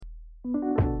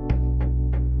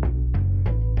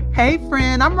Hey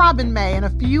friend, I'm Robin May, and a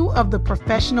few of the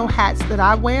professional hats that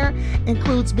I wear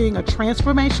includes being a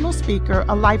transformational speaker,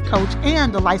 a life coach,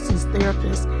 and a licensed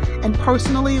therapist. And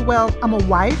personally, well, I'm a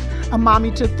wife, a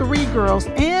mommy to 3 girls,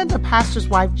 and a pastor's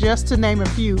wife, just to name a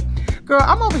few. Girl,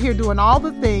 I'm over here doing all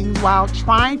the things while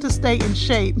trying to stay in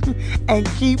shape and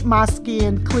keep my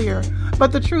skin clear.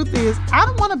 But the truth is, I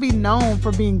don't want to be known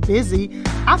for being busy.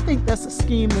 I think that's a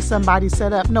scheme that somebody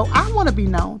set up. No, I want to be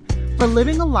known for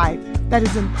living a life that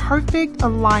is in perfect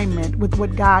alignment with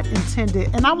what God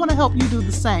intended, and I want to help you do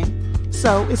the same.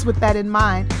 So it's with that in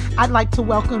mind, I'd like to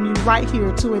welcome you right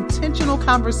here to Intentional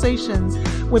Conversations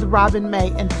with Robin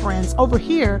May and friends. Over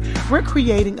here, we're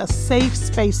creating a safe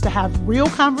space to have real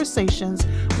conversations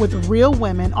with real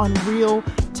women on real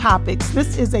topics.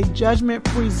 This is a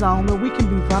judgment-free zone where we can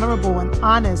be vulnerable and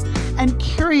honest and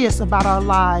curious about our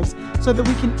lives so that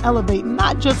we can elevate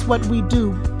not just what we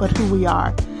do, but who we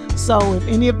are. So if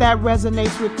any of that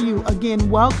resonates with you, again,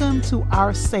 welcome to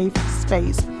our safe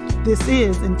space. This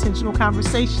is Intentional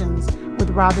Conversations with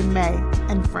Robin May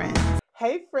and friends.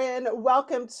 Hey friend,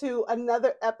 welcome to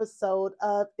another episode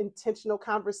of Intentional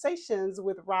Conversations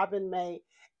with Robin May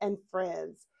and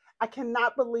friends. I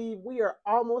cannot believe we are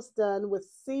almost done with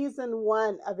season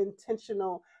 1 of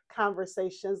Intentional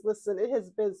Conversations. Listen, it has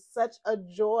been such a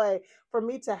joy for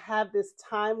me to have this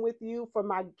time with you, for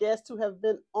my guests who have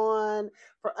been on,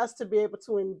 for us to be able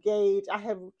to engage. I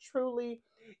have truly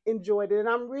enjoyed it, and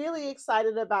I'm really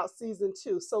excited about season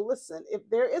 2. So listen, if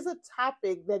there is a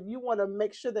topic that you want to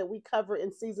make sure that we cover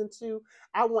in season 2,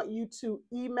 I want you to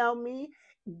email me,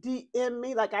 DM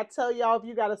me. Like I tell y'all, if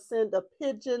you got to send a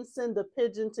pigeon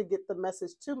to get the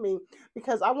message to me,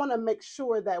 because I want to make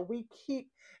sure that we keep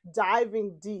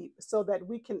diving deep so that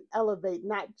we can elevate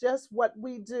not just what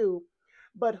we do,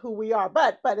 but who we are.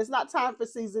 But it's not time for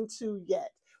season 2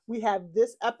 yet. We have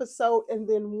this episode and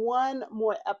then one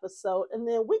more episode, and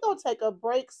then we're going to take a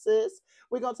break, sis.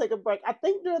 We're going to take a break. I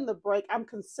think during the break, I'm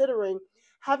considering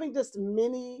having just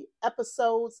mini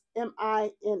episodes,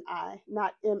 M-I-N-I,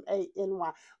 not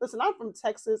M-A-N-Y. Listen, I'm from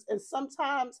Texas, and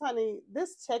sometimes, honey,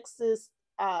 this Texas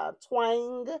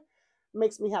twang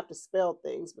makes me have to spell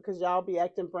things because y'all be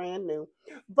acting brand new.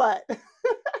 But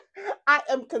I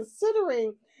am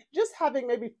considering just having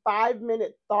maybe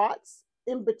 5-minute thoughts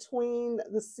in between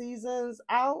the seasons.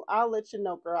 I'll let you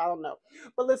know, girl. I don't know.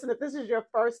 But listen, if this is your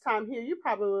first time here, you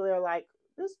probably are like,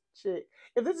 this chick.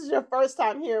 If this is your first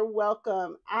time here,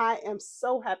 welcome. I am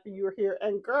so happy you're here.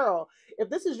 And girl, if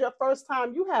this is your first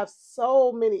time, you have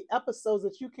so many episodes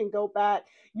that you can go back.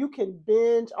 You can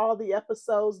binge all the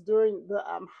episodes during the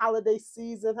holiday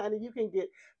season, honey. You can get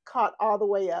caught all the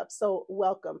way up. So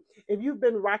welcome. If you've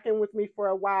been rocking with me for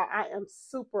a while, I am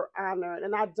super honored,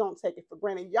 and I don't take it for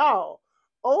granted. Y'all,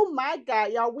 oh my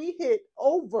God, y'all, we hit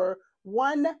over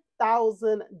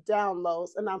 1,000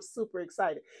 downloads, and I'm super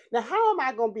excited. Now, how am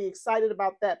I going to be excited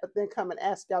about that, but then come and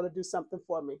ask y'all to do something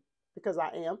for me? Because I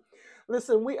am.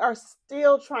 Listen, we are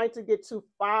still trying to get to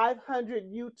 500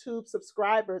 YouTube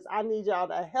subscribers. I need y'all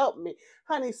to help me.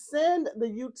 Honey, send the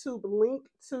YouTube link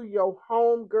to your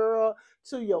homegirl,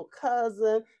 to your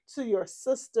cousin, to your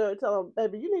sister. Tell them,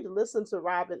 baby, you need to listen to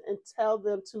Robin, and tell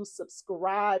them to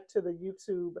subscribe to the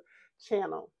YouTube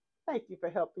channel. Thank you for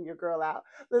helping your girl out.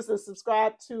 Listen,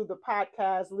 subscribe to the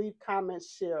podcast, leave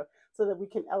comments, share, so that we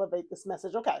can elevate this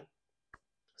message. Okay.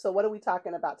 So what are we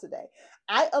talking about today?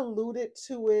 I alluded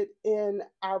to it in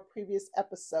our previous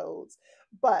episodes,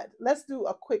 but let's do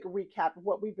a quick recap of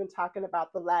what we've been talking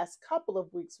about the last couple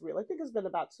of weeks, really. I think it's been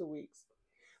about 2 weeks.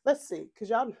 Let's see, because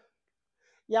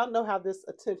y'all know how this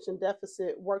attention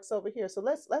deficit works over here. So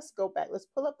let's go back. Let's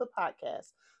pull up the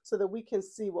podcast so that we can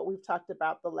see what we've talked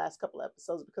about the last couple of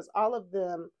episodes, because all of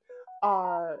them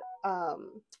are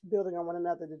building on one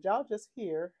another. Did y'all just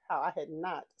hear how I had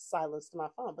not silenced my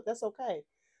phone? But that's okay.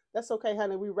 That's okay,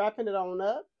 honey. We wrapping it on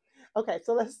up. Okay,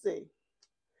 so let's see.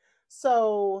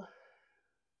 So,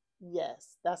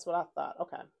 yes, that's what I thought.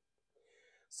 Okay.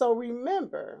 So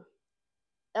remember,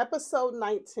 episode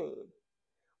 19,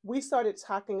 we started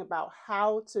talking about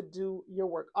how to do your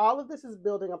work. All of this is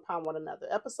building upon one another.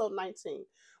 Episode 19,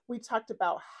 we talked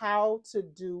about how to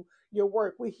do your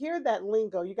work. We hear that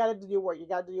lingo. You got to do your work. You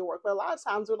got to do your work. But a lot of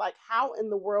times we're like, how in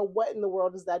the world, what in the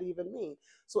world does that even mean?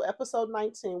 So episode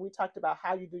 19, we talked about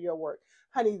how you do your work.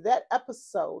 Honey, that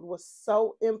episode was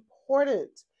so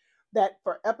important that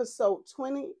for episode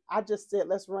 20, I just said,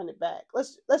 let's run it back.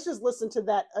 Let's just listen to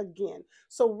that again.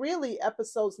 So really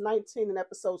episodes 19 and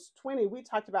episodes 20, we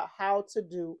talked about how to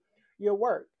do your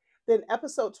work. Then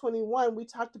episode 21, we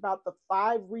talked about the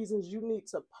 5 reasons you need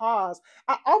to pause.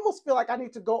 I almost feel like I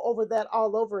need to go over that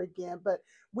all over again, but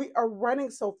we are running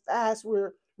so fast.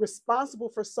 We're responsible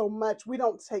for so much. We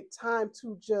don't take time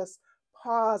to just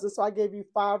pause. And so I gave you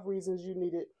 5 reasons you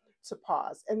needed to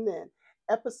pause. And then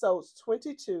episodes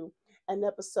 22 and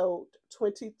episode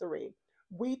 23,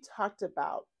 we talked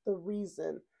about the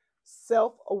reason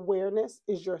self awareness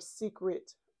is your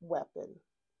secret weapon.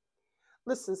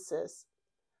 Listen, sis,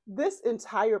 this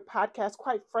entire podcast,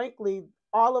 quite frankly,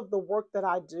 all of the work that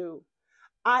I do,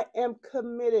 I am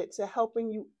committed to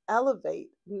helping you elevate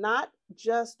not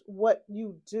just what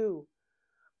you do,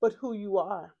 but who you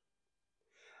are.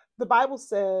 The Bible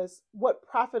says, what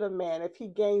profit a man if he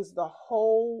gains the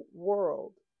whole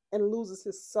world and loses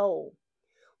his soul?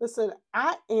 Listen,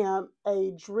 I am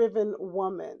a driven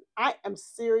woman. I am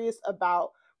serious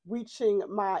about reaching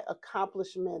my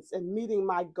accomplishments and meeting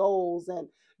my goals and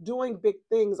doing big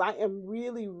things. I am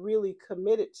really, really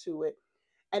committed to it.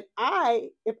 And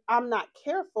if I'm not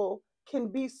careful, can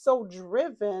be so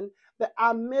driven that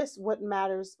I miss what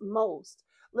matters most.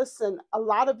 Listen, a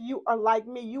lot of you are like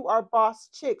me. You are boss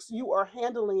chicks. You are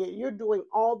handling it. You're doing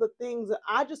all the things. And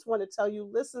I just want to tell you,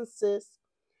 listen, sis,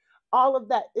 all of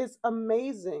that is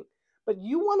amazing. But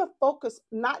you want to focus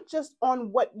not just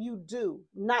on what you do,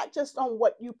 not just on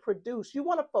what you produce. You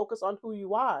want to focus on who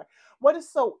you are. What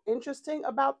is so interesting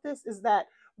about this is that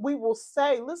we will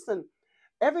say, listen,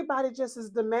 everybody just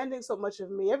is demanding so much of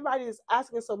me. Everybody is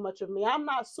asking so much of me. I'm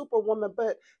not superwoman,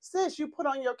 but sis, you put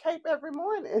on your cape every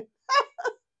morning.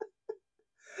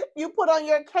 You put on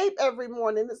your cape every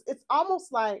morning. It's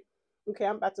almost like, okay,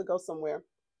 I'm about to go somewhere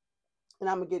and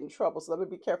I'm going to get in trouble. So let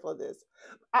me be careful of this.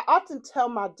 I often tell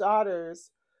my daughters,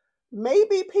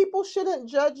 maybe people shouldn't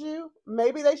judge you.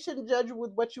 Maybe they shouldn't judge you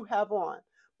with what you have on.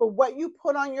 But what you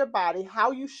put on your body,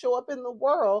 how you show up in the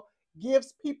world,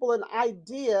 gives people an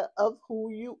idea of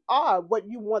who you are, what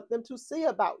you want them to see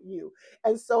about you.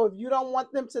 And so if you don't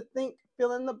want them to think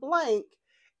fill in the blank,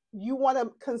 you want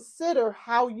to consider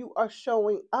how you are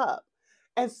showing up.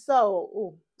 And so,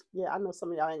 ooh, yeah, I know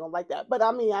some of y'all ain't gonna like that, but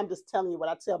I mean, I'm just telling you what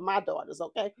I tell my daughters,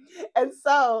 okay? And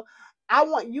so I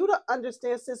want you to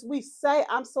understand, since we say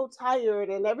I'm so tired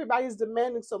and everybody's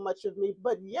demanding so much of me,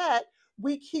 but yet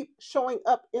we keep showing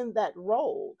up in that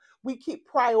role. We keep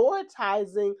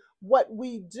prioritizing what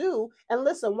we do. And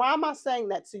listen, why am I saying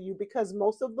that to you? Because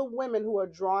most of the women who are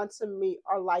drawn to me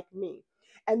are like me.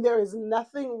 And there is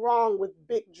nothing wrong with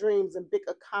big dreams and big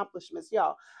accomplishments.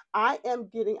 Y'all, I am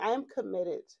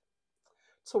committed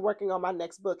to working on my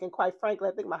next book. And quite frankly,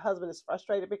 I think my husband is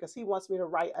frustrated because he wants me to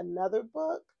write another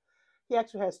book. He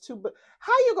actually has 2 books.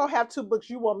 How you going to have 2 books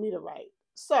you want me to write,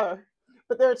 sir?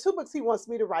 But there are 2 books he wants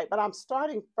me to write. But I'm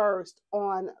starting first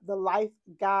on the Life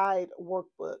Guide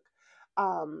workbook.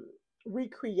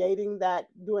 Recreating that,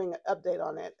 doing an update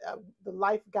on it. The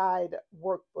Life Guide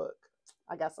workbook.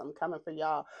 I got something coming for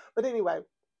y'all. But anyway,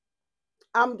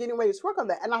 I'm getting ready to work on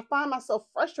that. And I find myself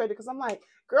frustrated because I'm like,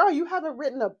 girl, you haven't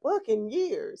written a book in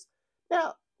years.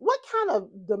 Now, what kind of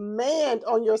demand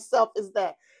on yourself is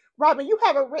that? Robin, you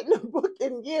haven't written a book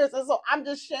in years. And so I'm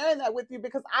just sharing that with you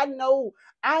because I know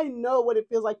what it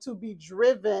feels like to be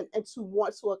driven and to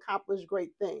want to accomplish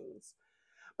great things.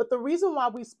 But the reason why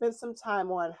we spend some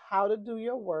time on how to do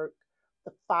your work,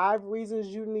 the 5 reasons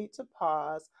you need to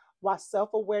pause, why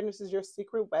self-awareness is your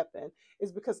secret weapon,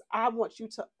 is because I want you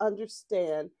to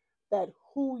understand that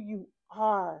who you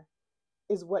are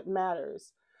is what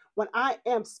matters. When I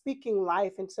am speaking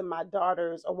life into my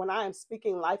daughters, or when I am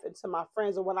speaking life into my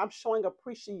friends, or when I'm showing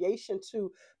appreciation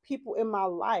to people in my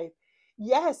life,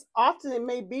 yes, often it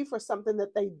may be for something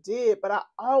that they did, but I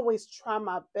always try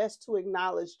my best to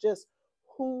acknowledge just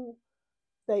who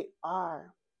they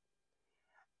are.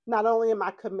 Not only am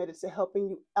I committed to helping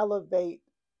you elevate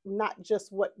not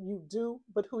just what you do,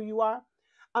 but who you are,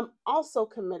 I'm also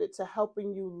committed to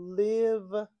helping you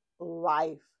live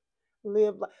life.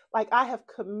 Like I have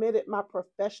committed my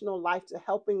professional life to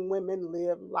helping women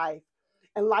live life.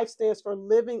 And life stands for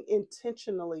living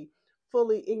intentionally,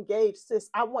 fully engaged.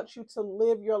 Sis, I want you to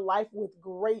live your life with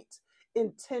great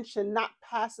intention, not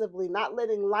passively, not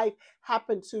letting life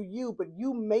happen to you, but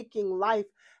you making life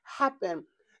happen.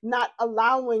 Not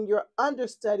allowing your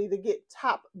understudy to get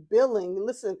top billing.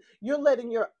 Listen, you're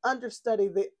letting your understudy,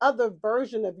 the other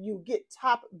version of you, get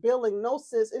top billing. No,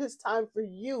 sis, it is time for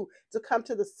you to come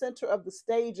to the center of the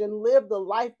stage and live the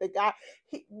life that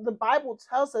the Bible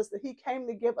tells us that he came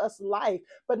to give us life,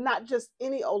 but not just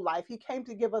any old life. He came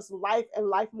to give us life and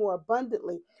life more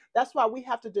abundantly. That's why we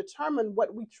have to determine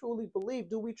what we truly believe.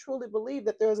 Do we truly believe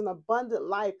that there's an abundant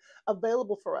life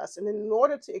available for us? And in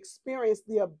order to experience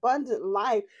the abundant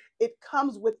life, it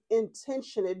comes with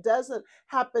intention. It doesn't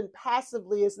happen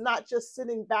passively. It's not just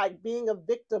sitting back, being a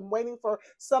victim, waiting for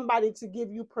somebody to give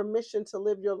you permission to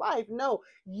live your life. No,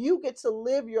 you get to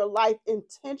live your life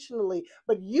intentionally,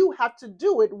 but you have to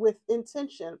do it with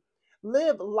intention.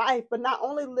 Live life, but not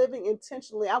only living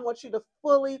intentionally, I want you to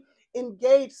fully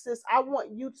engage, sis. I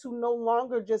want you to no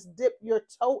longer just dip your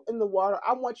toe in the water.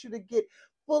 I want you to get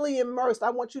fully immersed.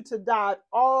 I want you to dive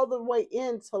all the way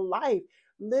into life.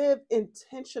 Live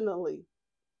intentionally,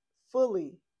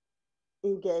 fully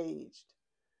engaged.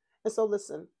 And so,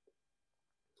 listen,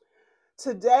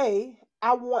 today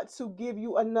I want to give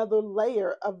you another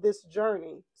layer of this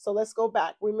journey. So let's go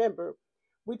back. Remember,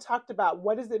 we talked about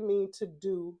what does it mean to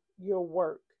do your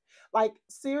work. Like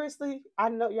seriously, I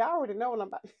know y'all already know what I'm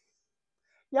about.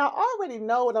 Y'all already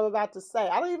know what I'm about to say.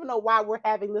 I don't even know why we're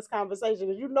having this conversation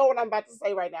because you know what I'm about to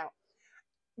say right now.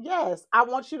 Yes, I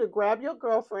want you to grab your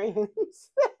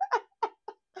girlfriends.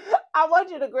 I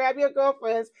want you to grab your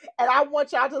girlfriends and I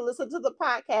want y'all to listen to the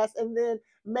podcast and then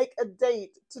make a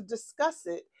date to discuss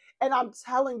it. And I'm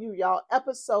telling you, y'all,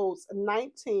 episodes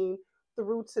 19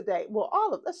 through today. Well,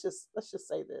 all of let's just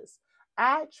say this.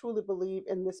 I truly believe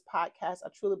in this podcast. I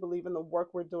truly believe in the work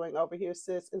we're doing over here,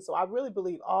 sis. And so I really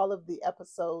believe all of the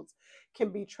episodes can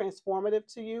be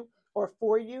transformative to you or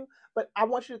for you. But I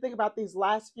want you to think about these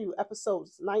last few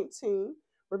episodes 19.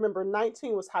 Remember,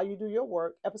 19 was how you do your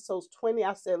work. Episodes 20,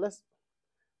 I said, let's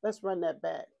run that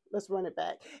back. Let's run it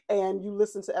back. And you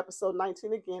listen to episode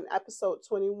 19 again. Episode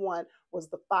 21 was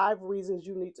the 5 reasons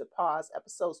you need to pause.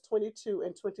 Episodes 22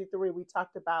 and 23, we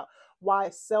talked about why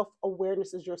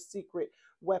self-awareness is your secret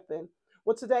weapon.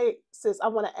 Well, today, sis, I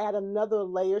want to add another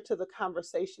layer to the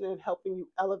conversation and helping you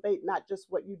elevate not just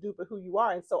what you do, but who you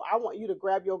are. And so I want you to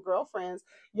grab your girlfriends.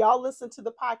 Y'all listen to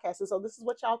the podcast. And so this is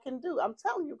what y'all can do. I'm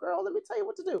telling you, girl, let me tell you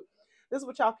what to do. This is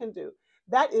what y'all can do.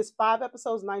 That is 5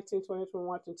 episodes, 19, 20,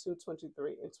 21, 22,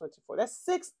 23, and 24. That's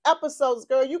 6 episodes,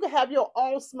 girl. You can have your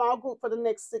own small group for the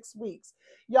next 6 weeks.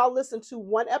 Y'all listen to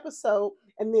one episode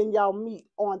and then y'all meet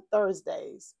on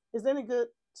Thursdays. Is there any good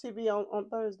TV on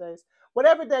Thursdays?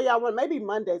 Whatever day y'all want, maybe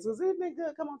Mondays. Was anything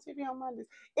good come on TV on Mondays?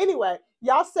 Anyway,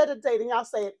 y'all set a date and y'all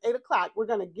say at 8 o'clock, we're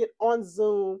going to get on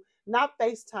Zoom, not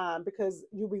FaceTime because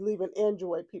you'll be leaving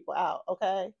Android people out,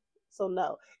 okay? So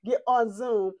no, get on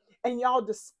Zoom and y'all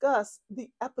discuss the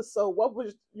episode. What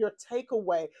was your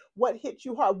takeaway? What hit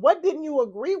you hard? What didn't you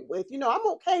agree with? You know, I'm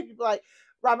okay if you're like,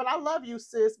 Robin, I love you,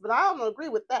 sis, but I don't agree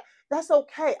with that. That's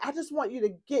okay. I just want you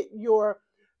to get your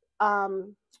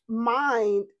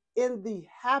mind in the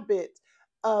habit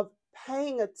of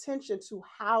paying attention to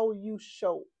how you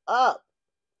show up.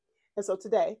 And so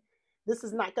today, this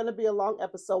is not going to be a long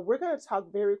episode. We're going to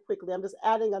talk very quickly. I'm just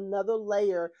adding another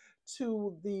layer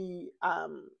to the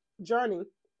journey.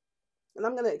 And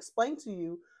I'm going to explain to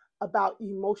you about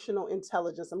emotional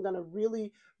intelligence. I'm going to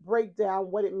really break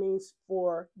down what it means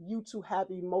for you to have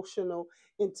emotional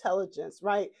intelligence,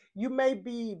 right? You may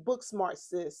be book smart,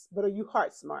 sis, but are you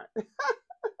heart smart?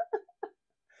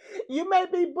 You may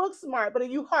be book smart, but are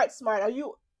you heart smart? Are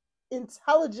you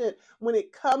intelligent when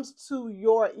it comes to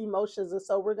your emotions? And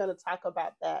so we're going to talk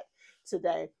about that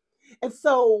today. And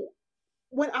so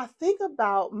when I think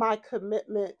about my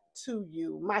commitment to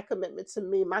you, my commitment to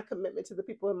me, my commitment to the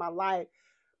people in my life,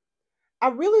 I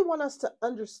really want us to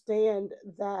understand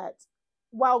that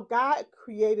while God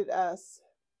created us,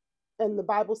 and the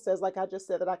Bible says, like I just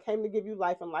said, that I came to give you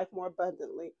life and life more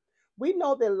abundantly, we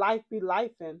know that life be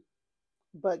life in,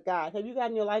 but God. Have you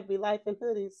gotten your life be life in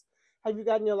hoodies? Have you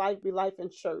gotten your life be life in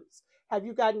shirts? Have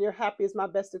you gotten your happy is my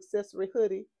best accessory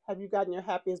hoodie? Have you gotten your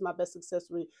happy is my best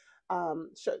accessory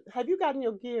shirt? Have you gotten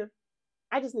your gear?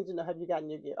 I just need to know, have you gotten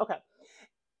your gear? Okay.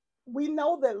 We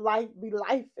know that life be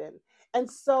life in. And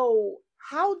so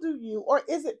how do you, or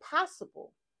is it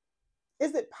possible?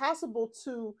 Is it possible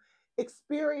to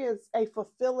experience a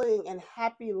fulfilling and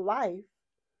happy life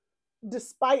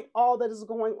despite all that is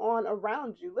going on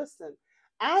around you? Listen,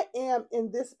 I am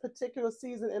in this particular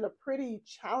season in a pretty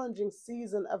challenging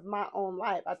season of my own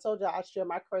life. I told you I share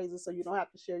my crazy, so you don't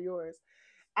have to share yours.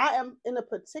 I am in a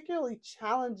particularly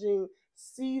challenging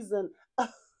season of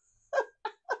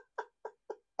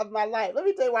my life. Let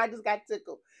me tell you why I just got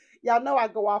tickled. Y'all know I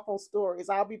go off on stories.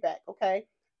 I'll be back, okay?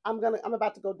 I'm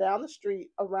about to go down the street,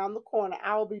 around the corner.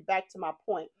 I will be back to my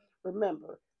point.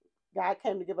 Remember, God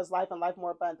came to give us life and life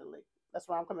more abundantly. That's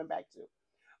what I'm coming back to.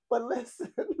 But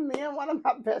listen, me and one of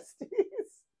my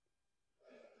besties,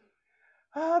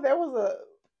 there was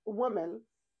a woman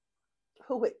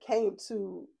who had came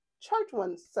to church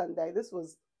one Sunday. This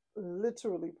was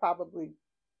literally probably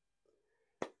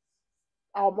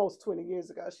almost 20 years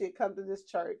ago. She had come to this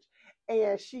church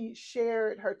and she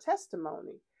shared her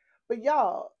testimony. But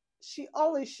y'all, she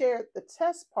only shared the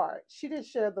test part. She didn't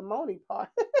share the money part.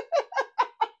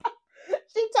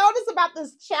 She told us about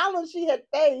this challenge she had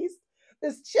faced,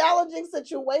 this challenging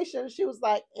situation. She was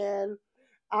like, and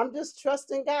I'm just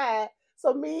trusting God.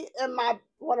 So me and my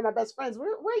one of my best friends,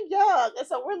 we're young, and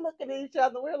so we're looking at each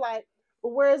other. We're like,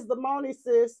 "But where's the money,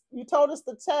 sis? You told us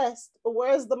the test, but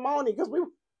where's the money? Because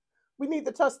we need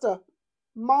the test to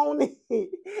money."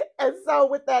 And so,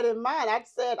 with that in mind, I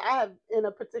said I have in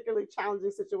a particularly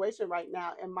challenging situation right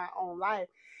now in my own life,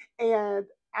 and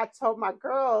I told my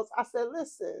girls, I said,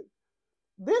 "Listen,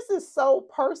 this is so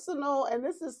personal and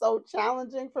this is so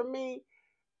challenging for me.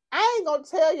 I ain't gonna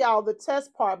tell y'all the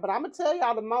test part, but I'm gonna tell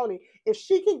y'all the money. If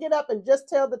she can get up and just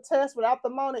tell the test without the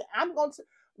money, I'm going to,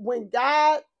 when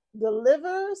God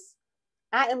delivers,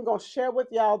 I am gonna share with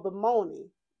y'all the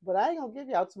money, but I ain't gonna give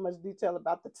y'all too much detail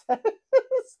about the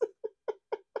test."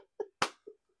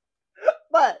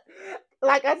 But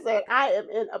like I said, I am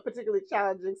in a particularly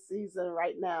challenging season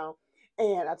right now.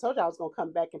 And I told you I was going to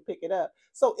come back and pick it up.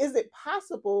 So, is it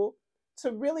possible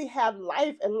to really have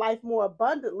life and life more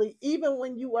abundantly, even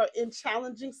when you are in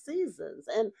challenging seasons?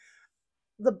 And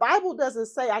the Bible doesn't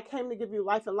say, I came to give you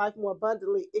life and life more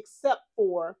abundantly, except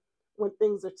for when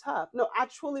things are tough. No, I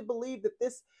truly believe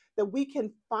that we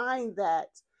can find that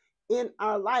in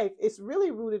our life. It's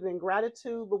really rooted in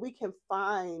gratitude, but we can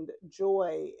find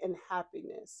joy and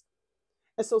happiness.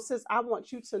 And so, sis, I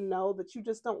want you to know that you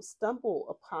just don't stumble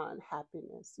upon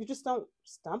happiness. You just don't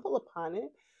stumble upon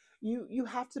it. You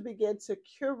have to begin to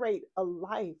curate a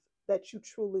life that you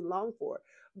truly long for.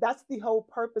 That's the whole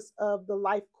purpose of the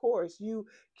life course. You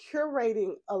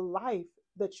curating a life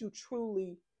that you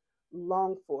truly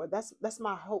long for. That's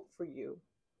my hope for you.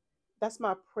 That's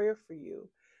my prayer for you,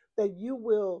 that you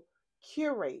will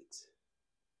curate.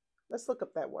 Let's look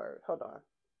up that word. Hold on,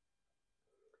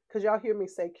 because y'all hear me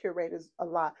say curators a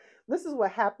lot. This is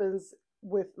what happens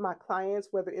with my clients,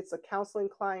 whether it's a counseling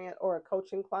client or a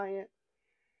coaching client.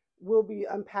 We'll be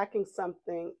unpacking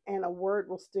something and a word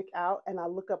will stick out, and I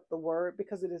look up the word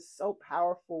because it is so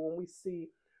powerful when we see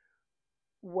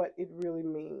what it really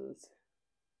means.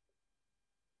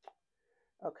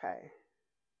 Okay.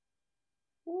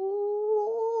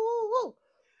 Ooh.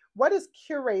 What does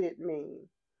curated mean?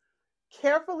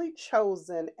 Carefully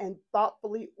chosen and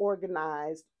thoughtfully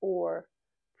organized or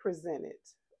presented.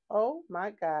 Oh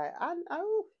my God.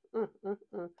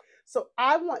 So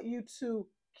I want you to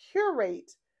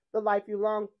curate the life you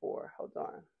long for. Hold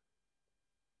on.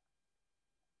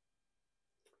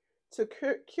 To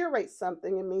curate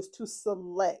something, it means to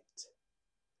select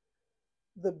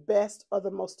the best or the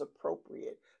most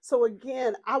appropriate. So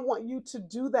again, I want you to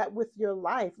do that with your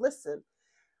life. Listen,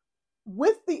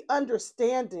 with the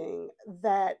understanding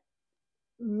that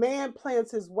man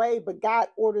plans his way, but God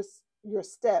orders your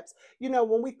steps. You know,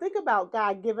 when we think about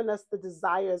God giving us the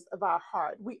desires of our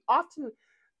heart, we often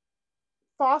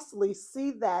falsely see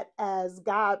that as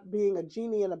God being a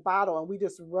genie in a bottle and we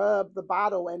just rub the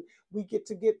bottle and we get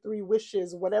to get three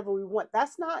wishes, whatever we want.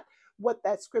 That's not what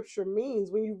that scripture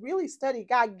means. When you really study,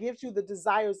 God gives you the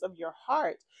desires of your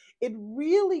heart. It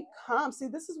really comes. See,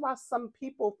 this is why some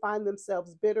people find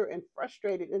themselves bitter and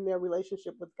frustrated in their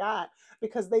relationship with God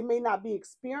because they may not be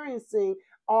experiencing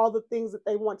all the things that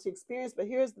they want to experience. But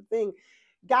here's the thing,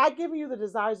 God giving you the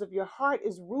desires of your heart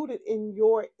is rooted in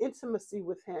your intimacy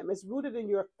with Him. It's rooted in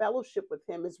your fellowship with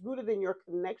Him. It's rooted in your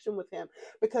connection with Him.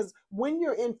 Because when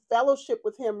you're in fellowship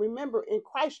with Him, remember, in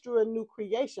Christ, you're a new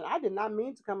creation. I did not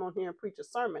mean to come on here and preach a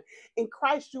sermon. In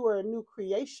Christ, you are a new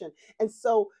creation. And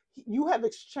so you have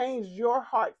exchanged your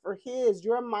heart for His,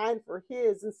 your mind for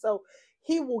His. And so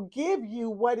He will give you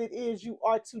what it is you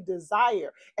are to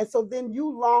desire. And so then you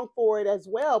long for it as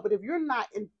well. But if you're not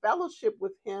in fellowship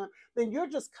with Him, then you're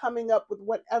just coming up with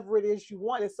whatever it is you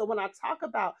want. And so when I talk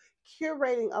about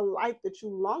curating a life that you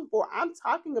long for, I'm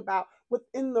talking about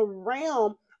within the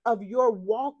realm of your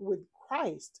walk with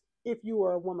Christ. If you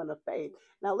are a woman of faith.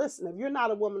 Now, listen, if you're not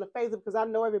a woman of faith, because I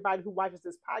know everybody who watches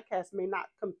this podcast may not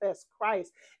confess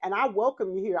Christ, and I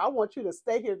welcome you here. I want you to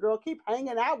stay here, girl. Keep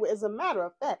hanging out with. As a matter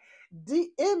of fact,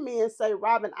 DM me and say,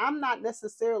 Robin, I'm not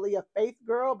necessarily a faith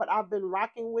girl, but I've been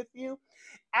rocking with you.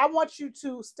 I want you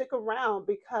to stick around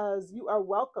because you are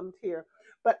welcomed here.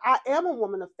 But I am a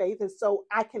woman of faith, and so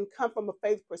I can come from a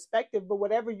faith perspective. But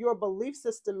whatever your belief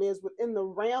system is within the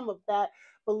realm of that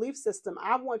belief system,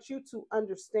 I want you to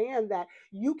understand that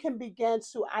you can begin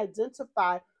to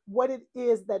identify what it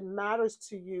is that matters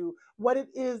to you, what it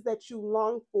is that you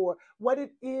long for, what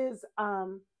it is.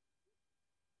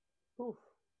 Oof,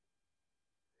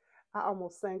 I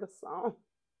almost sang a song,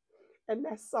 and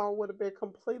that song would have been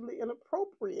completely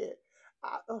inappropriate.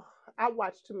 I, ugh, I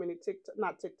watch too many TikTok,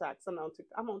 not TikToks. I'm on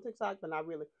TikTok. I'm on TikTok, but not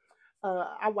really.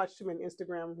 I watch too many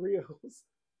Instagram reels.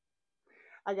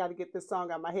 I got to get this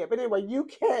song out of my head. But anyway, you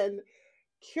can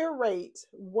curate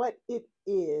what it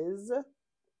is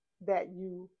that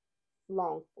you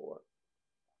long for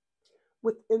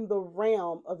within the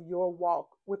realm of your walk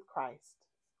with Christ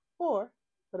or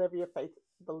whatever your faith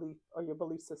belief or your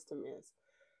belief system is.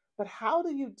 But how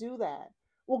do you do that?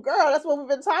 Well, girl, that's what we've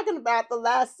been talking about the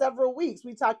last several weeks.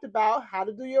 We talked about how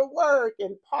to do your work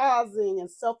and pausing and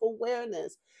self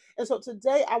awareness. And so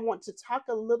today I want to talk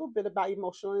a little bit about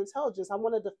emotional intelligence. I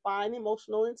want to define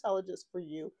emotional intelligence for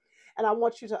you. And I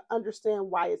want you to understand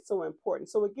why it's so important.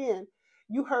 So, again,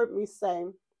 you heard me say,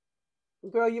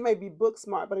 girl, you may be book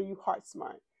smart, but are you heart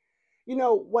smart? You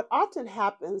know, what often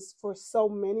happens for so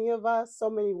many of us, so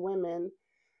many women,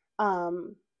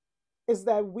 um, is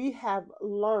that we have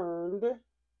learned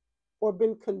or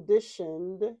been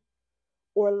conditioned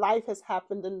or life has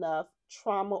happened enough,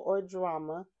 trauma or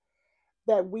drama,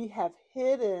 that we have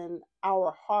hidden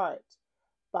our heart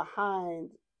behind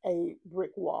a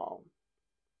brick wall.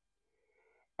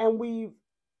 And we've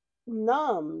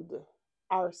numbed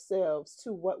ourselves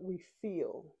to what we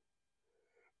feel.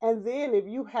 And then, if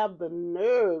you have the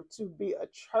nerve to be a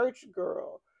church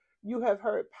girl, you have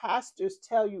heard pastors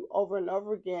tell you over and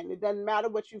over again, it doesn't matter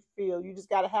what you feel. You just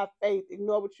got to have faith.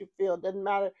 Ignore what you feel. Doesn't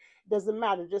matter. Doesn't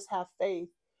matter. Just have faith.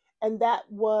 And that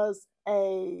was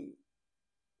a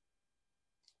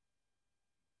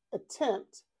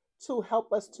attempt to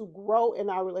help us to grow in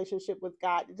our relationship with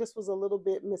God. It just was a little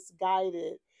bit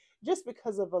misguided just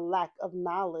because of a lack of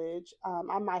knowledge.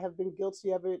 I might have been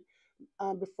guilty of it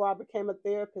before I became a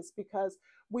therapist because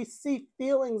we see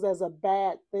feelings as a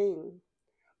bad thing.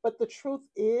 But the truth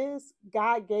is,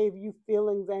 God gave you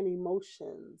feelings and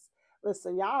emotions.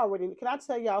 Listen, y'all already, can I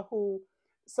tell y'all who?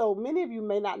 So many of you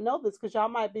may not know this because y'all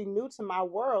might be new to my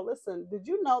world. Listen, did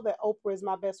you know that Oprah is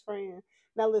my best friend?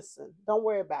 Now, listen, don't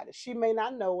worry about it. She may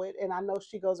not know it. And I know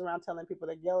she goes around telling people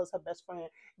that Gail is her best friend.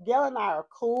 Gail and I are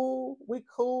cool. We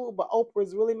cool, but Oprah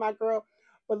is really my girl.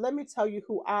 But let me tell you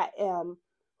who I am,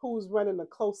 who's running a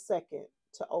close second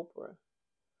to Oprah.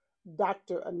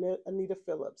 Dr. Anita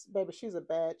Phillips. Baby, she's a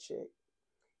bad chick.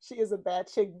 She is a bad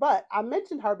chick. But I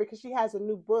mentioned her because she has a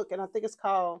new book, and I think it's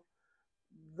called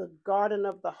The Garden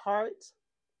of the Heart.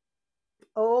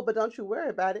 Oh, but don't you worry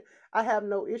about it. I have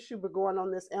no issue with going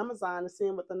on this Amazon and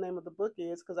seeing what the name of the book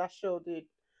is because I sure did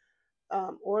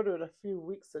order it a few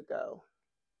weeks ago.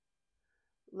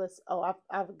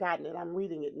 I've gotten it. I'm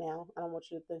reading it now. I don't want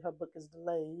you to think her book is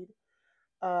delayed.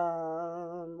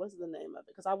 What's the name of it?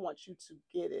 Because I want you to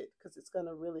get it because it's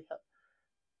gonna really help.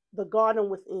 The Garden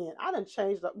Within. I done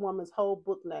changed that woman's whole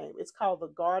book name. It's called The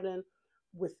Garden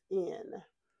Within.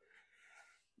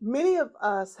 Many of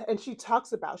us, and she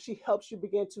talks about, she helps you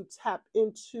begin to tap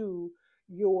into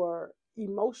your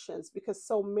emotions because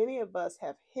so many of us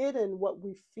have hidden what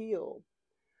we feel.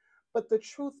 But the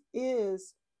truth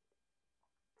is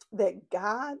that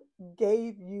God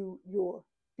gave you your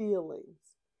feelings.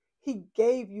 He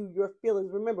gave you your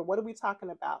feelings. Remember, what are we talking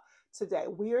about today?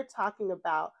 We are talking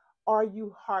about, are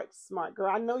you heart smart? Girl,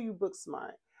 I know you book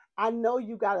smart. I know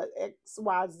you got an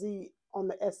XYZ on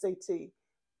the SAT.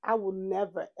 I will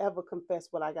never, ever confess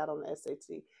what I got on the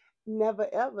SAT. Never,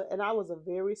 ever. And I was a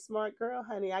very smart girl,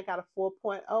 honey. I got a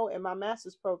 4.0 in my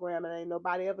master's program, and ain't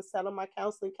nobody ever sat on my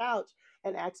counseling couch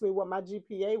and asked me what my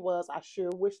GPA was. I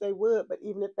sure wish they would, but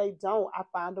even if they don't, I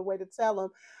find a way to tell them.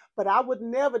 But I would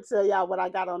never tell y'all what I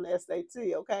got on the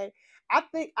SAT, okay? I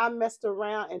think I messed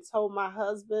around and told my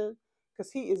husband,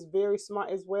 because he is very smart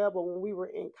as well, but when we were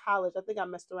in college, I think I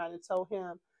messed around and told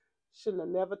him. Shouldn't have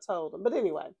never told him. But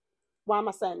anyway, why am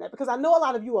I saying that? Because I know a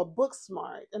lot of you are book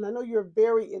smart and I know you're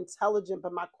very intelligent,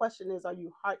 but my question is, are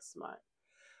you heart smart?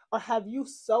 Or have you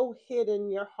so hidden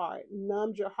your heart,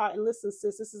 numbed your heart? And listen,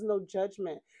 sis, this is no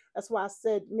judgment. That's why I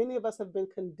said many of us have been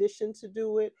conditioned to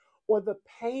do it, or the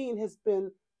pain has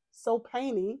been so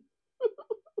painy.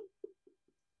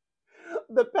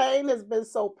 The pain has been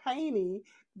so painy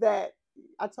that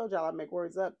I told y'all I make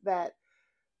words up, that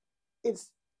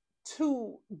it's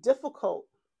too difficult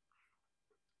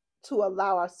to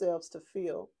allow ourselves to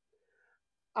feel.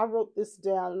 I wrote this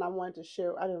down and I wanted to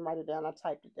share. I didn't write it down, I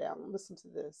typed it down. Listen to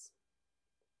this.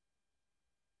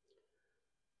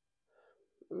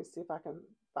 Let me see if I can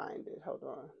find it. Hold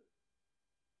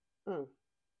on. Mm.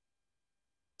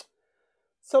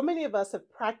 So many of us have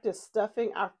practiced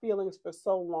stuffing our feelings for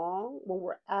so long, when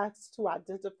we're asked to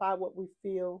identify what we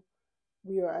feel,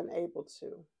 we are unable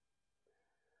to.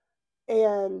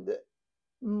 And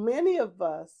many of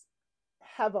us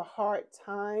have a hard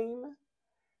time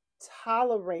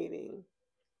tolerating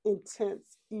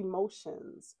intense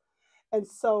emotions. And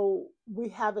so we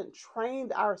haven't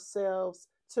trained ourselves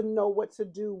to know what to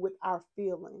do with our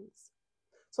feelings.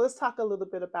 So let's talk a little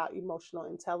bit about emotional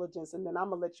intelligence, and then I'm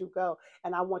gonna let you go.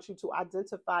 And I want you to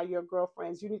identify your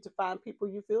girlfriends. You need to find people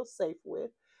you feel safe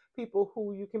with, people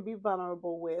who you can be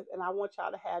vulnerable with. And I want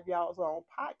y'all to have y'all's own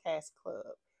podcast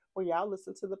club where y'all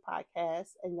listen to the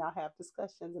podcast and y'all have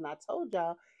discussions. And I told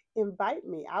y'all, invite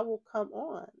me. I will come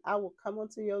on. I will come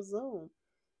onto your Zoom.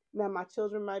 Now my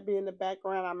children might be in the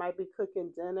background. I might be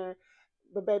cooking dinner,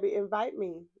 but baby, invite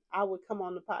me. I would come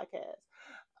on the podcast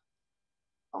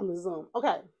on the Zoom.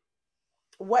 Okay.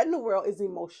 What in the world is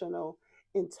emotional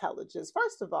intelligence?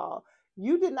 First of all,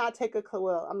 you did not take a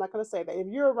well, I'm not going to say that. If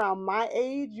you're around my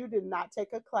age, you did not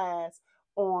take a class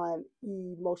on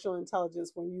emotional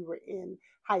intelligence when you were in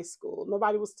high school.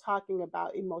 Nobody was talking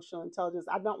about emotional intelligence.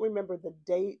 I don't remember the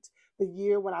date, the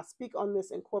year. When I speak on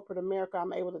this in corporate America,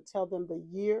 I'm able to tell them the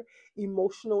year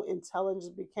emotional intelligence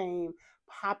became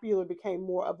popular, became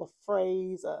more of a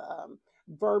phrase,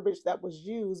 verbiage that was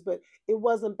used, but it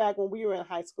wasn't back when we were in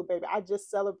high school, baby. I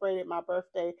just celebrated my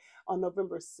birthday on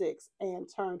November 6th and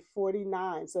turned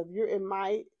 49. So if you're in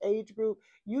my age group,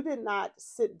 you did not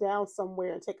sit down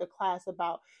somewhere and take a class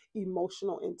about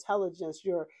emotional intelligence,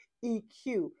 your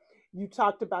EQ. You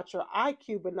talked about your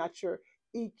IQ, but not your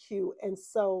EQ. And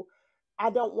so I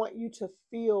don't want you to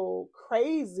feel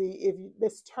crazy if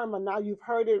this terminology, you've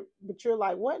heard it, but you're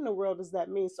like, what in the world does that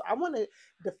mean? So I want to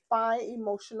define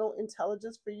emotional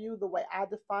intelligence for you the way I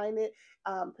define it,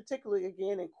 particularly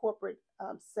again in corporate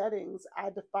settings. I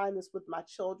define this with my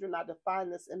children. I define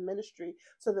this in ministry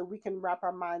so that we can wrap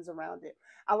our minds around it.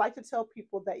 I like to tell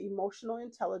people that emotional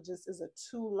intelligence is a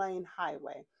two-lane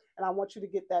highway. And I want you to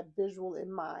get that visual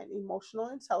in mind. Emotional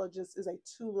intelligence is a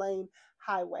two-lane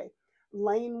highway.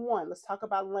 Lane one, let's talk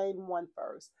about lane one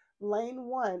first. Lane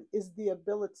one is the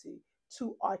ability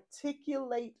to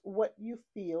articulate what you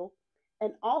feel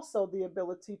and also the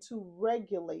ability to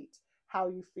regulate how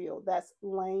you feel. That's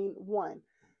lane one.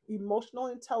 Emotional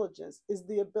intelligence is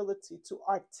the ability to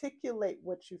articulate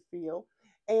what you feel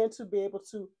and to be able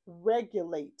to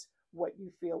regulate what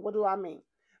you feel. What do I mean?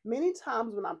 Many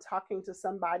times when I'm talking to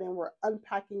somebody and we're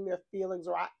unpacking their feelings,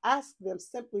 or I ask them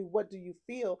simply, what do you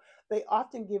feel? They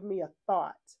often give me a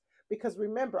thought. Because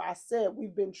remember, I said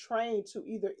we've been trained to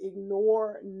either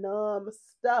ignore, numb,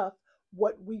 stuff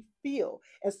what we feel.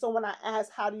 And so when I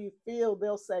ask, how do you feel?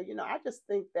 They'll say, I just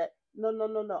think that, no, no,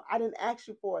 no, no. I didn't ask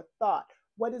you for a thought.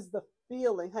 What is the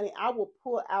feeling? Honey, I will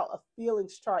pull out a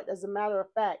feelings chart. As a matter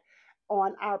of fact,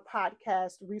 on our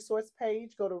podcast resource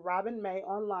page, go to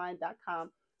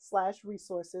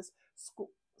robinmayonline.com/resources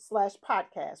slash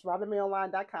podcast,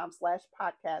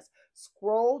 robinmayonline.com/podcast.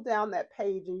 Scroll down that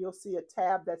page and you'll see a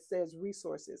tab that says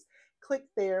resources. Click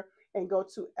there and go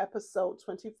to episode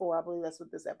 24. I believe that's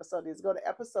what this episode is. Go to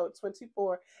episode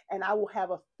 24 and I will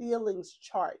have a feelings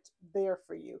chart there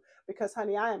for you because,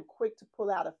 honey, I am quick to pull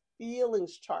out a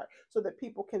feelings chart so that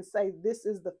people can say, this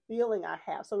is the feeling I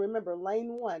have. So remember,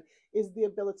 lane one is the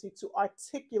ability to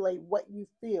articulate what you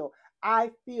feel.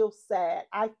 I feel sad.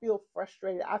 I feel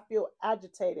frustrated. I feel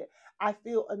agitated. I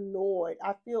feel annoyed.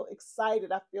 I feel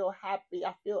excited. I feel happy.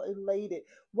 I feel elated.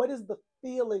 What is the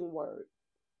feeling word?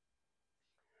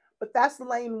 But that's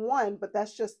lane one, but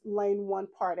that's just lane one,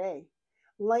 part A.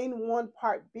 Lane one,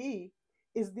 part B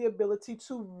is the ability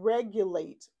to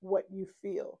regulate what you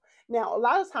feel. Now, a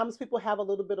lot of times people have a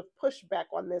little bit of pushback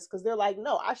on this because they're like,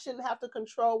 no, I shouldn't have to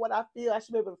control what I feel. I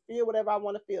should be able to feel whatever I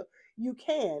want to feel. You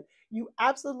can. You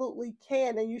absolutely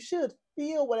can. And you should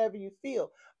feel whatever you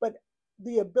feel. But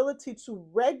the ability to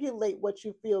regulate what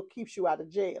you feel keeps you out of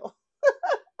jail.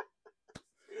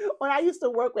 When I used to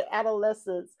work with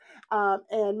adolescents,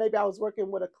 and maybe I was working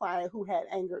with a client who had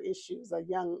anger issues, a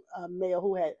young male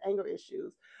who had anger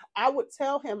issues, I would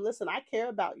tell him, listen, I care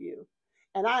about you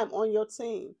and I am on your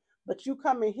team, but you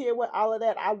come in here with all of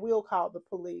that, I will call the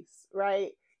police,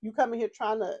 right? You come in here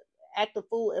trying to act a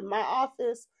fool in my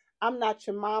office, I'm not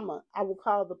your mama. I will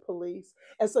call the police.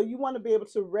 And so you want to be able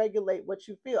to regulate what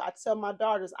you feel. I tell my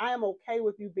daughters, I am okay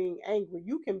with you being angry.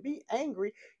 You can be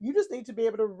angry. You just need to be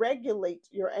able to regulate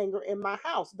your anger in my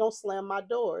house. Don't slam my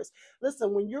doors.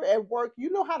 Listen, when you're at work, you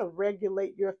know how to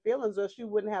regulate your feelings or else you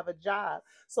wouldn't have a job.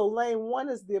 So lane one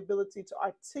is the ability to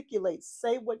articulate,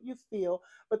 say what you feel,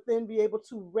 but then be able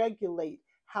to regulate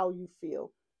how you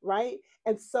feel, right?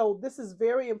 And so this is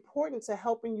very important to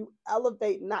helping you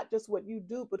elevate not just what you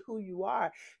do, but who you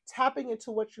are, tapping into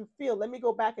what you feel. Let me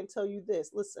go back and tell you this.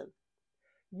 Listen,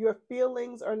 your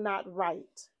feelings are not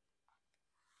right.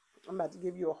 I'm about to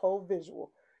give you a whole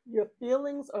visual. Your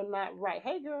feelings are not right.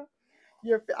 Hey, girl.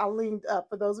 I leaned up.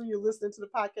 For those of you listening to the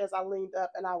podcast, I leaned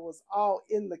up and I was all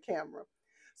in the camera.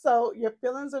 So your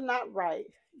feelings are not right.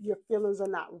 Your feelings are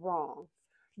not wrong.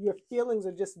 Your feelings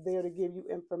are just there to give you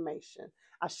information.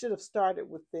 I should have started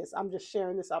with this. I'm just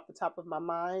sharing this off the top of my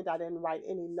mind. I didn't write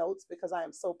any notes because I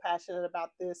am so passionate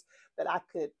about this that I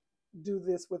could do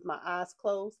this with my eyes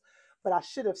closed. But I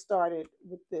should have started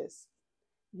with this.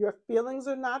 Your feelings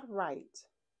are not right.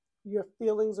 Your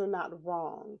feelings are not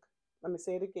wrong. Let me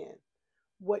say it again.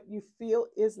 What you feel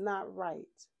is not right.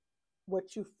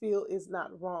 What you feel is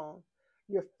not wrong.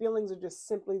 Your feelings are just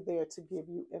simply there to give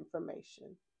you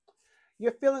information.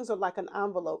 Your feelings are like an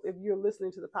envelope. If you're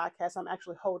listening to the podcast, I'm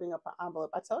actually holding up an envelope.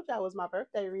 I told you it was my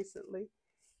birthday recently.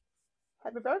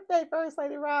 Happy birthday, First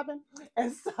Lady Robin.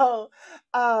 And so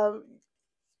um,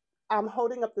 I'm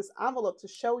holding up this envelope to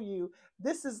show you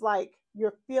this is like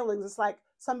your feelings. It's like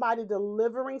somebody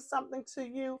delivering something to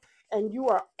you, and you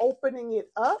are opening it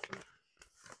up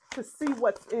to see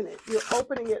what's in it. You're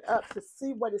opening it up to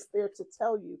see what is there to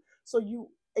tell you. So you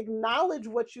acknowledge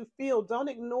what you feel. Don't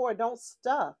ignore, don't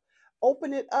stuff.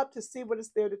 Open it up to see what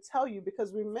is there to tell you.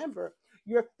 Because remember,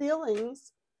 your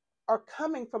feelings are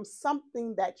coming from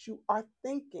something that you are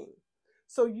thinking.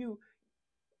 So you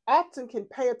often can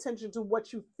pay attention to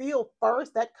what you feel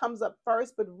first. That comes up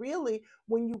first. But really,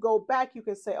 when you go back, you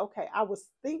can say, okay, I was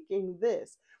thinking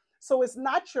this. So it's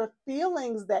not your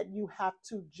feelings that you have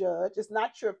to judge. It's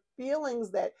not your feelings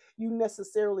that you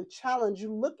necessarily challenge.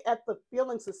 You look at the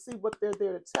feelings to see what they're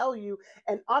there to tell you.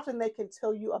 And often they can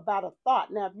tell you about a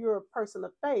thought. Now, if you're a person of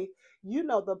faith, you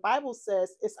know the Bible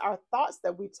says it's our thoughts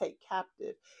that we take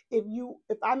captive.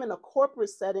 If I'm in a corporate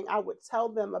setting, I would tell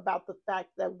them about the fact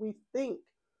that we think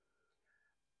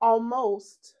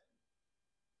almost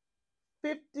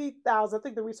 50,000, I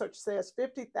think the research says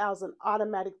 50,000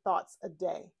 automatic thoughts a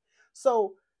day.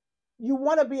 So you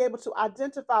want to be able to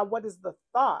identify what is the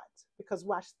thought, because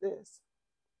watch this.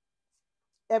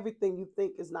 Everything you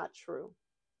think is not true.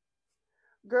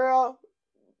 Girl,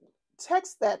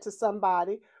 text that to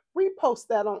somebody, repost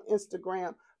that on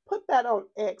Instagram, put that on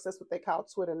X. That's what they call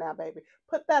Twitter now, baby.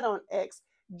 Put that on X.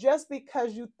 Just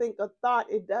because you think a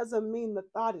thought, it doesn't mean the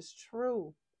thought is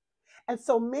true. And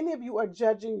so many of you are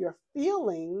judging your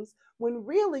feelings when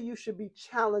really you should be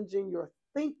challenging your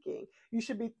thinking. You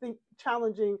should be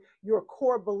challenging your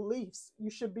core beliefs. You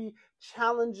should be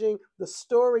challenging the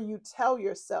story you tell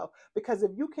yourself. Because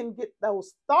if you can get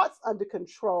those thoughts under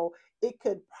control, it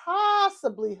could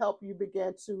possibly help you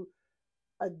begin to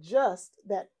adjust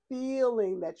that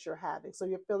feeling that you're having. So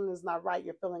your feeling is not right,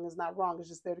 your feeling is not wrong. It's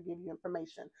just there to give you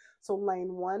information. So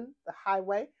lane one, the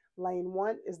highway. Lane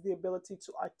one is the ability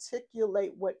to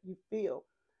articulate what you feel,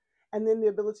 and then the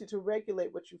ability to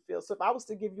regulate what you feel. So if I was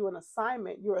to give you an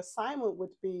assignment, your assignment would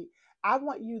be, I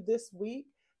want you this week,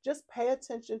 just pay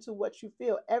attention to what you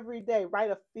feel every day.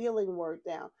 Write a feeling word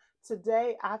down.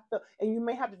 Today I feel, and you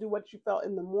may have to do what you felt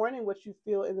in the morning, what you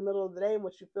feel in the middle of the day, and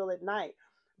what you feel at night.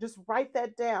 Just write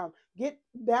that down.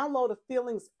 Download a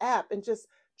feelings app and just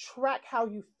track how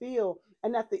you feel.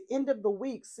 And at the end of the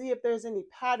week, see if there's any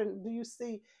pattern. Do you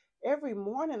see every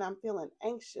morning I'm feeling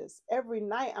anxious. Every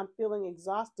night I'm feeling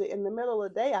exhausted. In the middle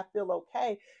of the day, I feel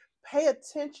okay. Pay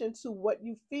attention to what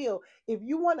you feel. If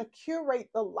you want to curate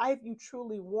the life you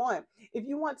truly want, if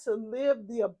you want to live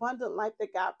the abundant life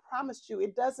that God promised you,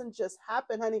 it doesn't just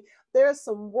happen, honey. There's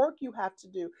some work you have to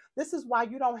do. This is why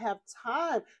you don't have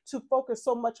time to focus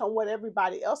so much on what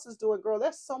everybody else is doing, girl.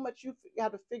 There's so much you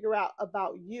got to figure out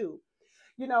about you.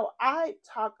 You know, I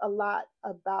talk a lot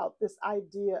about this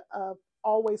idea of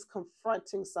always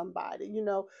confronting somebody.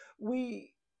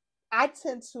 I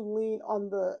tend to lean on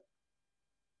the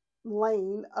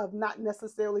lane of not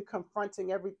necessarily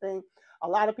confronting everything. A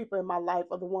lot of people in my life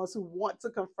are the ones who want to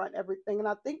confront everything. And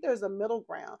I think there's a middle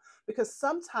ground, because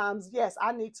sometimes, yes,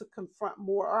 I need to confront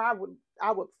more, or I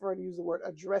would prefer to use the word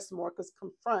address more, because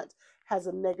confront has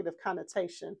a negative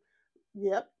connotation.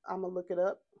 Yep, I'm gonna look it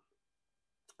up.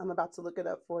 I'm about to look it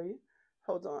up for you.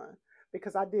 Hold on.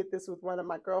 Because I did this with one of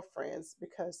my girlfriends,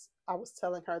 because I was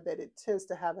telling her that it tends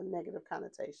to have a negative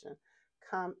connotation.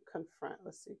 Confront.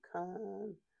 Let's see.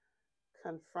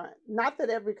 Confront. Not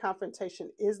that every confrontation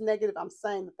is negative. I'm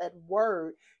saying that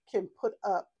word can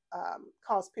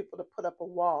cause people to put up a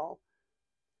wall.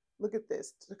 Look at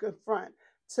this. To confront.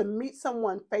 To meet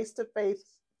someone face to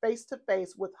face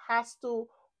with hostile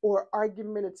or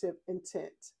argumentative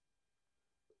intent.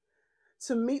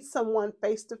 To meet someone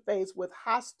face to face with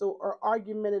hostile or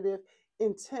argumentative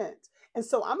intent. And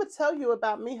so I'm going to tell you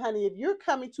about me, honey. If you're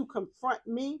coming to confront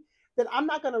me, then I'm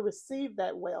not going to receive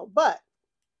that well.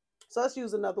 So let's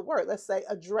use another word. Let's say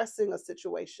addressing a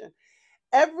situation.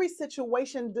 Every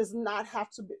situation does not have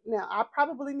to be. Now, I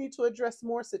probably need to address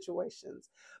more situations,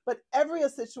 but every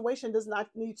situation does not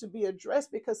need to be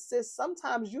addressed because, sis,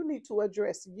 sometimes you need to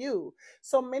address you.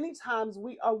 So many times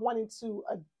we are wanting to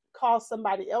cause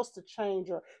somebody else to change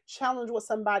or challenge what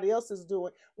somebody else is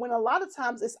doing, when a lot of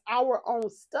times it's our own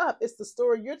stuff. It's the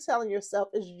story you're telling yourself,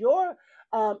 is your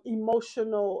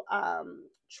emotional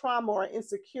trauma or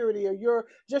insecurity, or your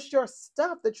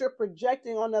stuff that you're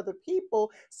projecting on other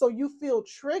people, so you feel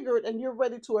triggered and you're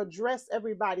ready to address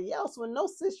everybody else, when no,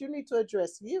 sis, you need to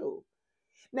address you.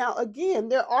 Now, again,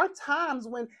 there are times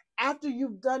when, after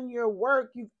you've done your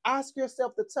work, you've asked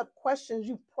yourself the tough questions,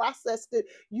 you've processed it,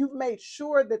 you've made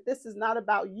sure that this is not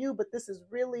about you, but this is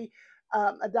really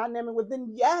a dynamic within,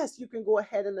 yes, you can go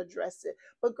ahead and address it.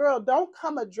 But girl, don't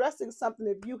come addressing something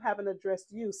if you haven't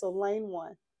addressed you. So lane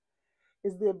one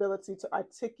is the ability to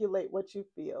articulate what you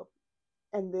feel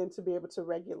and then to be able to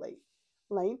regulate.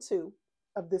 Lane two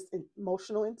of this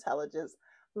emotional intelligence,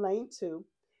 lane two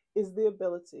is the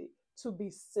ability to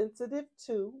be sensitive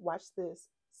to, watch this,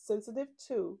 sensitive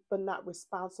to, but not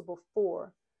responsible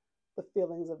for the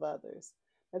feelings of others.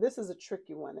 Now, this is a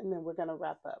tricky one, and then we're going to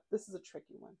wrap up. This is a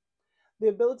tricky one. The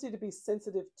ability to be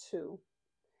sensitive to,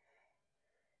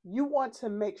 you want to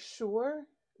make sure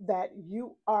that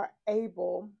you are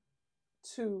able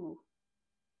to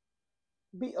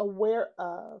be aware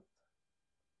of,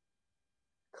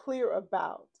 clear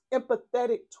about,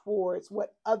 empathetic towards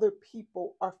what other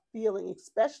people are feeling,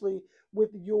 especially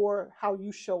with your how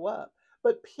you show up.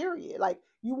 But period, like,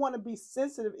 you want to be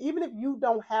sensitive, even if you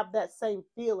don't have that same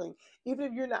feeling, even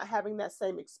if you're not having that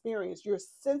same experience, you're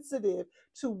sensitive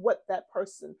to what that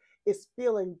person is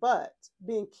feeling, but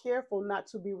being careful not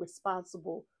to be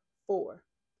responsible for.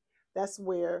 That's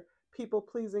where people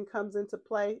pleasing comes into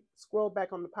play. Scroll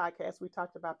back on the podcast. We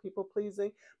talked about people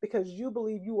pleasing because you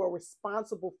believe you are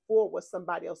responsible for what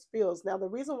somebody else feels. Now, the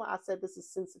reason why I said this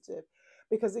is sensitive,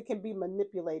 because it can be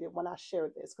manipulated when I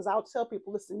share this. Because I'll tell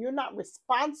people, listen, you're not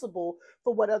responsible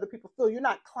for what other people feel. You're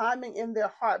not climbing in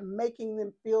their heart, making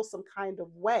them feel some kind of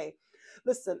way.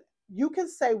 Listen, you can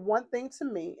say one thing to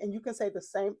me and you can say the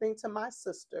same thing to my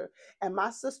sister, and my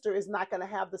sister is not going to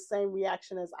have the same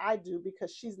reaction as I do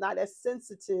because she's not as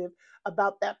sensitive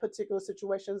about that particular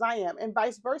situation as I am, and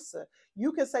vice versa.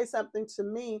 You can say something to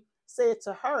me, say it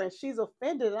to her, and she's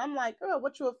offended, and I'm like, girl,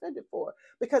 what you offended for?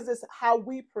 Because it's how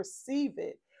we perceive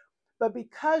it. But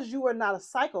because you are not a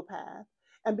psychopath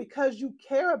and because you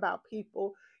care about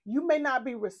people, you may not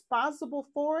be responsible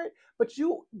for it, but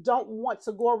you don't want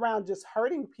to go around just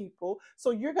hurting people. So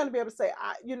you're going to be able to say,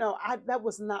 that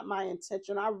was not my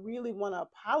intention. I really want to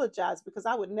apologize because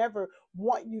I would never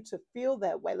want you to feel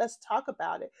that way. Let's talk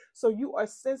about it. So you are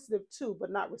sensitive to, but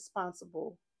not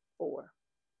responsible for.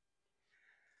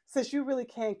 Since you really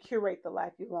can curate the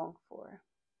life you long for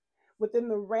within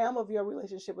the realm of your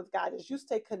relationship with God, as you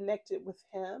stay connected with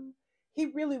Him, He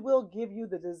really will give you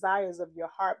the desires of your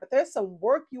heart. But there's some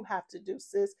work you have to do,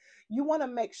 sis. You want to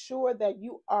make sure that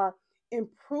you are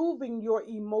improving your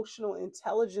emotional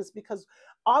intelligence, because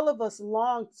all of us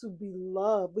long to be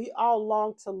loved. We all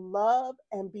long to love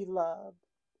and be loved.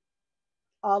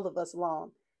 All of us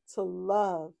long to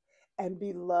love and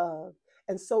be loved.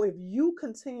 And so if you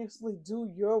continuously do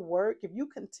your work, if you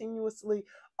continuously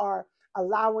are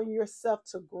allowing yourself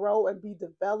to grow and be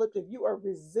developed, if you are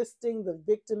resisting the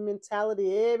victim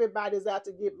mentality, everybody's out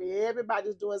to get me,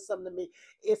 everybody's doing something to me,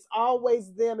 it's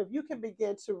always them. If you can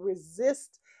begin to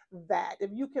resist that,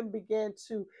 if you can begin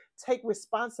to take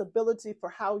responsibility for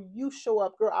how you show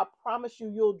up, girl, I promise you,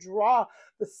 you'll draw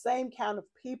the same kind of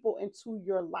people into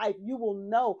your life. You will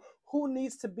know who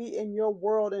needs to be in your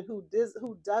world and who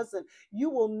doesn't. You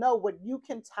will know what you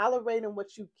can tolerate and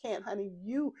what you can't, honey.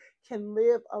 You can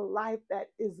live a life that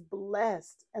is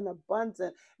blessed and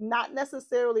abundant, not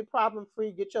necessarily problem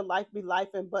free. Get your life be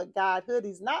life and but God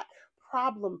hoodies, not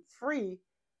problem free,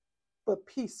 but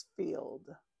peace filled.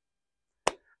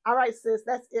 All right, sis,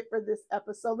 that's it for this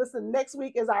episode. Listen, next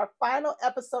week is our final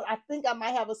episode. I think I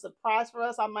might have a surprise for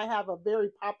us. I might have a very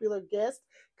popular guest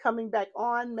coming back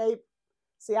on. Maybe,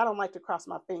 see, I don't like to cross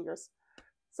my fingers.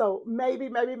 So maybe.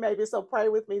 So pray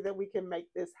with me that we can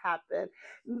make this happen.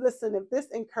 Listen, if this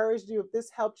encouraged you, if this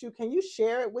helped you, can you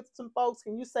share it with some folks?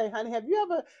 Can you say, honey, have you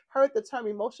ever heard the term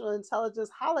emotional intelligence?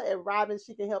 Holler at Robin.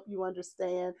 She can help you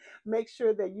understand. Make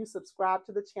sure that you subscribe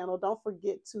to the channel. Don't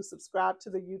forget to subscribe to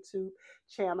the YouTube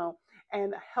channel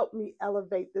and help me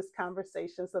elevate this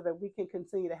conversation so that we can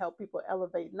continue to help people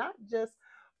elevate not just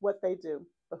what they do,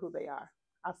 but who they are.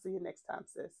 I'll see you next time,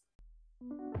 sis.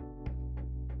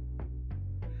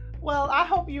 Well, I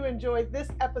hope you enjoyed this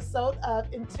episode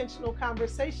of Intentional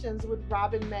Conversations with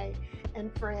Robin May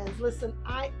and friends. Listen,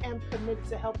 I am committed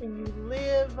to helping you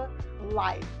live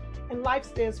life. And life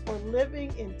stands for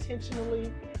living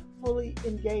intentionally, fully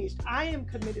engaged. I am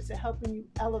committed to helping you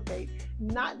elevate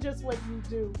not just what you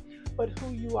do, but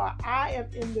who you are. I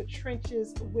am in the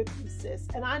trenches with you, sis.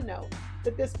 And I know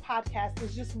that this podcast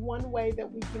is just one way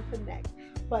that we can connect,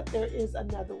 but there is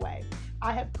another way.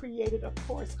 I have created a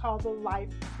course called the Life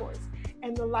Course.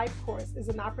 And the Life Course is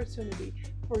an opportunity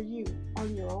for you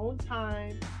on your own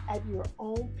time, at your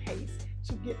own pace,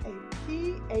 to get a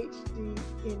PhD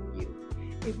in you.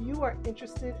 If you are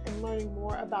interested in learning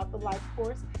more about the Life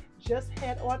Course, just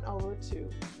head on over to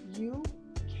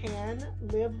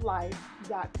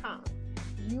youcanlivelife.com.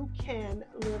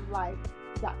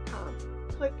 Youcanlivelife.com.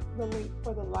 Click the link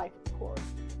for the Life Course.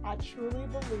 I truly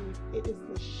believe it is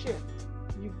the shift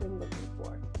you've been looking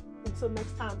for. Until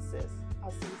next time, sis,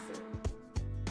 I'll see you soon.